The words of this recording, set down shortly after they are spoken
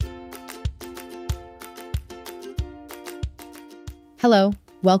Hello,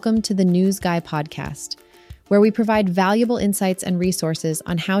 welcome to the News Guy podcast, where we provide valuable insights and resources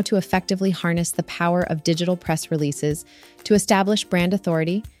on how to effectively harness the power of digital press releases to establish brand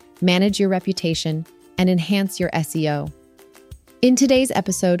authority, manage your reputation, and enhance your SEO. In today's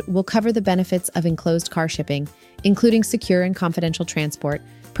episode, we'll cover the benefits of enclosed car shipping, including secure and confidential transport,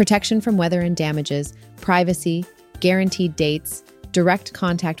 protection from weather and damages, privacy, guaranteed dates, direct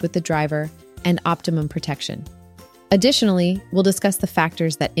contact with the driver, and optimum protection. Additionally, we'll discuss the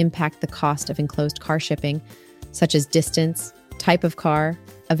factors that impact the cost of enclosed car shipping, such as distance, type of car,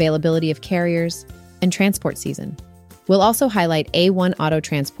 availability of carriers, and transport season. We'll also highlight A1 Auto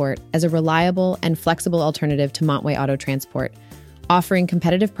Transport as a reliable and flexible alternative to Montway Auto Transport, offering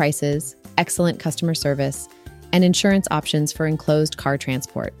competitive prices, excellent customer service, and insurance options for enclosed car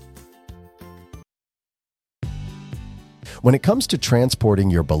transport. When it comes to transporting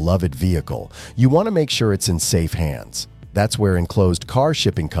your beloved vehicle, you want to make sure it's in safe hands. That's where enclosed car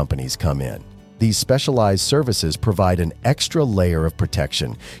shipping companies come in. These specialized services provide an extra layer of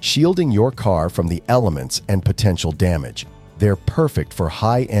protection, shielding your car from the elements and potential damage. They're perfect for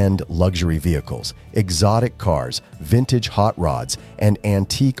high-end luxury vehicles, exotic cars, vintage hot rods, and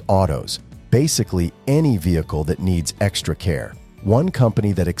antique autos. Basically, any vehicle that needs extra care. One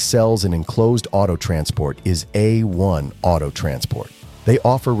company that excels in enclosed auto transport is A1 Auto Transport. They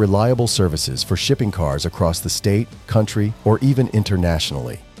offer reliable services for shipping cars across the state, country, or even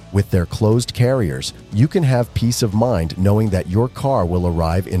internationally. With their closed carriers, you can have peace of mind knowing that your car will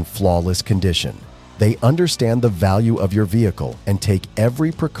arrive in flawless condition. They understand the value of your vehicle and take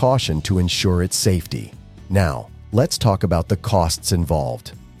every precaution to ensure its safety. Now, let's talk about the costs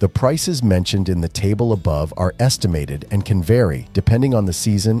involved. The prices mentioned in the table above are estimated and can vary depending on the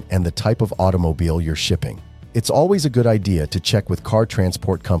season and the type of automobile you're shipping. It's always a good idea to check with car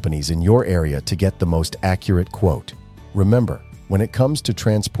transport companies in your area to get the most accurate quote. Remember, when it comes to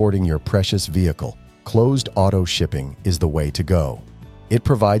transporting your precious vehicle, closed auto shipping is the way to go. It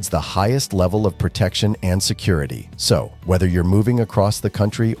provides the highest level of protection and security. So, whether you're moving across the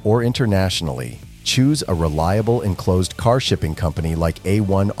country or internationally, choose a reliable enclosed car shipping company like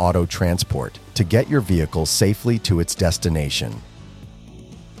A1 Auto Transport to get your vehicle safely to its destination.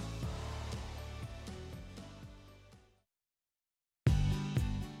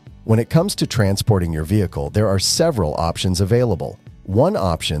 When it comes to transporting your vehicle, there are several options available. One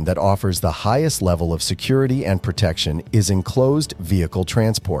option that offers the highest level of security and protection is enclosed vehicle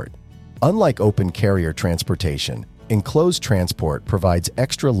transport. Unlike open carrier transportation, enclosed transport provides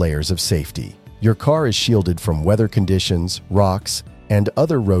extra layers of safety. Your car is shielded from weather conditions, rocks, and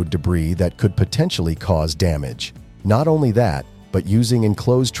other road debris that could potentially cause damage. Not only that, but using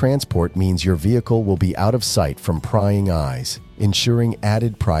enclosed transport means your vehicle will be out of sight from prying eyes, ensuring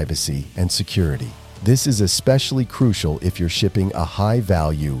added privacy and security. This is especially crucial if you're shipping a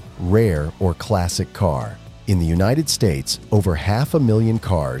high-value, rare, or classic car. In the United States, over 500,000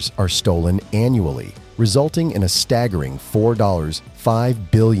 cars are stolen annually, resulting in a staggering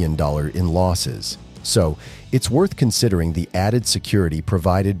 $5 billion in losses. So, it's worth considering the added security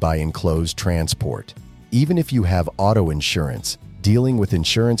provided by enclosed transport. Even if you have auto insurance, dealing with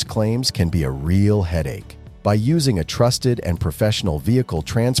insurance claims can be a real headache. By using a trusted and professional vehicle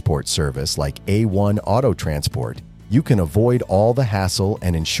transport service like A1 Auto Transport, you can avoid all the hassle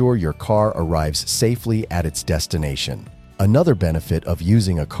and ensure your car arrives safely at its destination. Another benefit of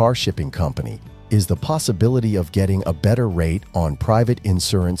using a car shipping company is the possibility of getting a better rate on private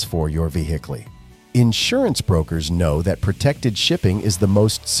insurance for your vehicle. Insurance brokers know that protected shipping is the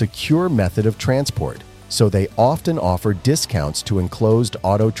most secure method of transport, so they often offer discounts to enclosed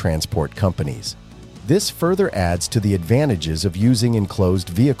auto transport companies. This further adds to the advantages of using enclosed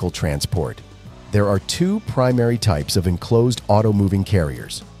vehicle transport. There are two primary types of enclosed auto moving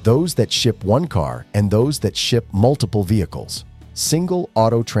carriers, those that ship one car and those that ship multiple vehicles. Single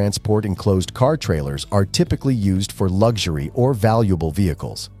auto transport enclosed car trailers are typically used for luxury or valuable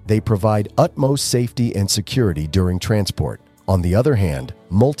vehicles. They provide utmost safety and security during transport. On the other hand,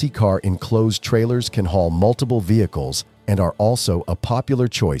 multi-car enclosed trailers can haul multiple vehicles and are also a popular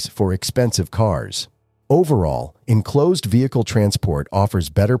choice for expensive cars. Overall, enclosed vehicle transport offers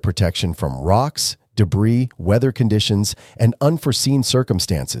better protection from rocks, debris, weather conditions, and unforeseen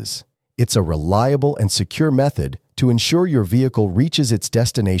circumstances. It's a reliable and secure method to ensure your vehicle reaches its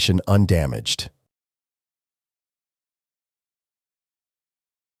destination undamaged.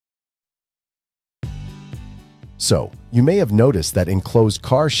 So, you may have noticed that enclosed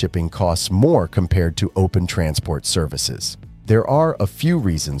car shipping costs more compared to open transport services. There are a few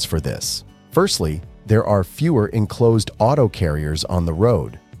reasons for this. Firstly, there are fewer enclosed auto carriers on the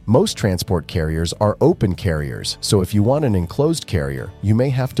road. Most transport carriers are open carriers, so if you want an enclosed carrier, you may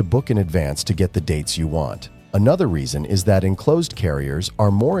have to book in advance to get the dates you want. Another reason is that enclosed carriers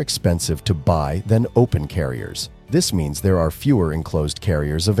are more expensive to buy than open carriers. This means there are fewer enclosed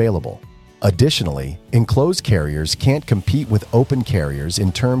carriers available. Additionally, enclosed carriers can't compete with open carriers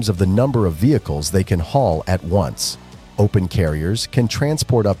in terms of the number of vehicles they can haul at once. Open carriers can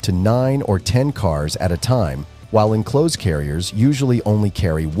transport up to 9 or 10 cars at a time, while enclosed carriers usually only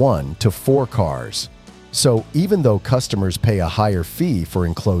carry 1 to 4 cars. So even though customers pay a higher fee for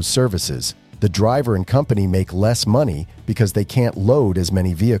enclosed services, the driver and company make less money because they can't load as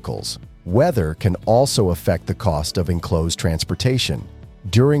many vehicles. Weather can also affect the cost of enclosed transportation.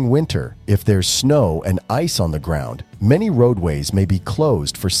 During winter, if there's snow and ice on the ground, many roadways may be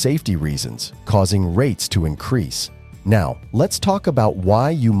closed for safety reasons, causing rates to increase. Now, let's talk about why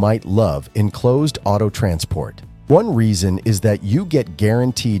you might love enclosed auto transport. One reason is that you get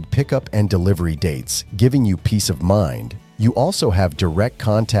guaranteed pickup and delivery dates, giving you peace of mind. You also have direct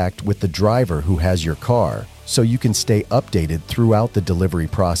contact with the driver who has your car, so you can stay updated throughout the delivery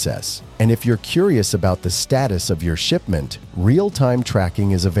process. And if you're curious about the status of your shipment, real-time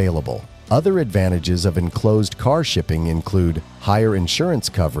tracking is available. Other advantages of enclosed car shipping include higher insurance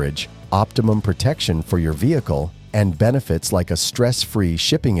coverage, optimum protection for your vehicle, and benefits like a stress-free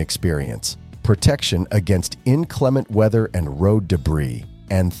shipping experience, protection against inclement weather and road debris,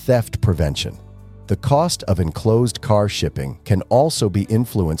 and theft prevention. The cost of enclosed car shipping can also be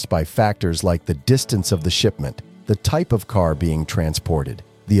influenced by factors like the distance of the shipment, the type of car being transported,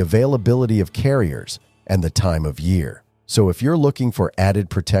 the availability of carriers, and the time of year. So if you're looking for added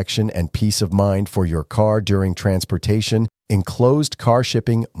protection and peace of mind for your car during transportation, enclosed car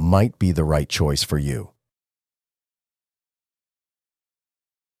shipping might be the right choice for you.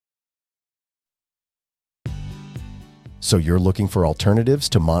 So you're looking for alternatives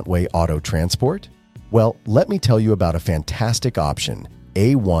to Montway Auto Transport? Well, let me tell you about a fantastic option,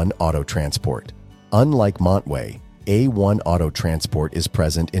 A1 Auto Transport. Unlike Montway, A1 Auto Transport is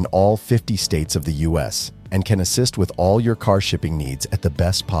present in all 50 states of the U.S. and can assist with all your car shipping needs at the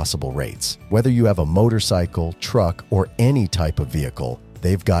best possible rates. Whether you have a motorcycle, truck, or any type of vehicle,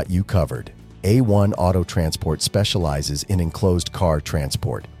 they've got you covered. A1 Auto Transport specializes in enclosed car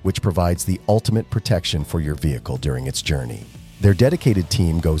transport, which provides the ultimate protection for your vehicle during its journey. Their dedicated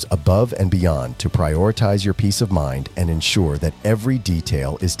team goes above and beyond to prioritize your peace of mind and ensure that every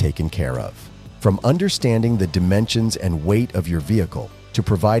detail is taken care of. From understanding the dimensions and weight of your vehicle to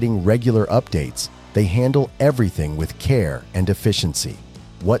providing regular updates, they handle everything with care and efficiency.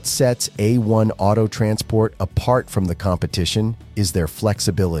 What sets A1 Auto Transport apart from the competition is their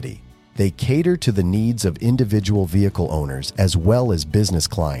flexibility. They cater to the needs of individual vehicle owners as well as business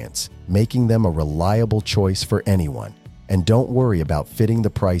clients, making them a reliable choice for anyone. And don't worry about fitting the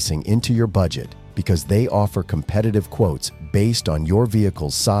pricing into your budget because they offer competitive quotes based on your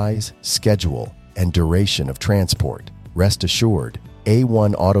vehicle's size, schedule, and duration of transport. Rest assured,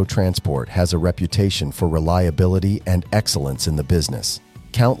 A1 Auto Transport has a reputation for reliability and excellence in the business.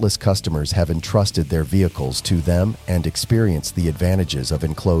 Countless customers have entrusted their vehicles to them and experienced the advantages of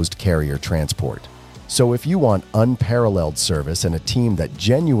enclosed carrier transport. So if you want unparalleled service and a team that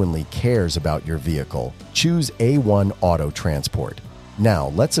genuinely cares about your vehicle, choose A1 Auto Transport. Now,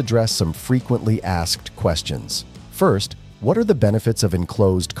 let's address some frequently asked questions. First, what are the benefits of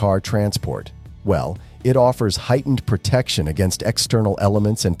enclosed car transport? Well, it offers heightened protection against external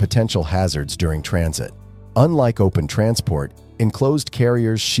elements and potential hazards during transit. Unlike open transport, enclosed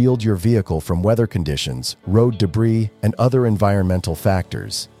carriers shield your vehicle from weather conditions, road debris, and other environmental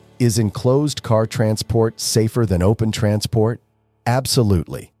factors. Is enclosed car transport safer than open transport?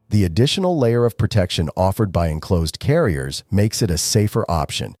 Absolutely. The additional layer of protection offered by enclosed carriers makes it a safer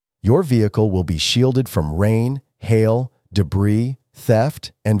option. Your vehicle will be shielded from rain, hail, debris,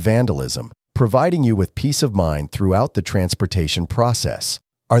 theft, and vandalism, providing you with peace of mind throughout the transportation process.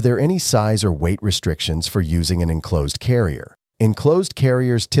 Are there any size or weight restrictions for using an enclosed carrier? Enclosed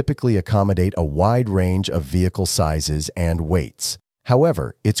carriers typically accommodate a wide range of vehicle sizes and weights.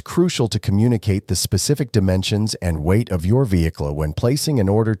 However, it's crucial to communicate the specific dimensions and weight of your vehicle when placing an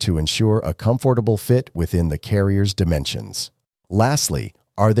order to ensure a comfortable fit within the carrier's dimensions. Lastly,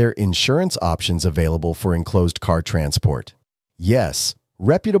 are there insurance options available for enclosed car transport? Yes.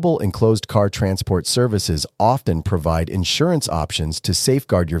 Reputable enclosed car transport services often provide insurance options to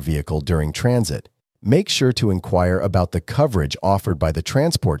safeguard your vehicle during transit. Make sure to inquire about the coverage offered by the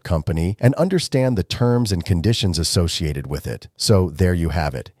transport company and understand the terms and conditions associated with it. So there you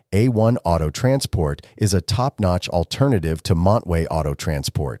have it. A1 Auto Transport is a top-notch alternative to Montway Auto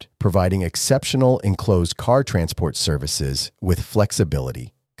Transport, providing exceptional enclosed car transport services with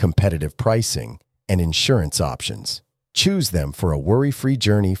flexibility, competitive pricing, and insurance options. Choose them for a worry-free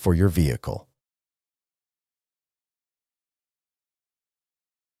journey for your vehicle.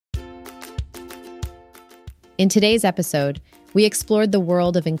 In today's episode, we explored the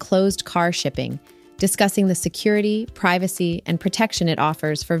world of enclosed car shipping, discussing the security, privacy, and protection it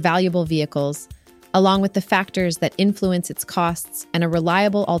offers for valuable vehicles, along with the factors that influence its costs and a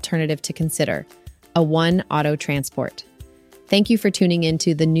reliable alternative to consider, a One Auto Transport. Thank you for tuning in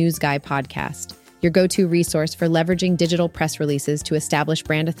to the News Guy podcast, your go-to resource for leveraging digital press releases to establish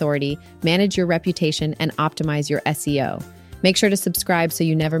brand authority, manage your reputation, and optimize your SEO. Make sure to subscribe so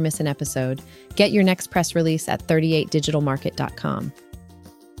you never miss an episode. Get your next press release at 38digitalmarket.com.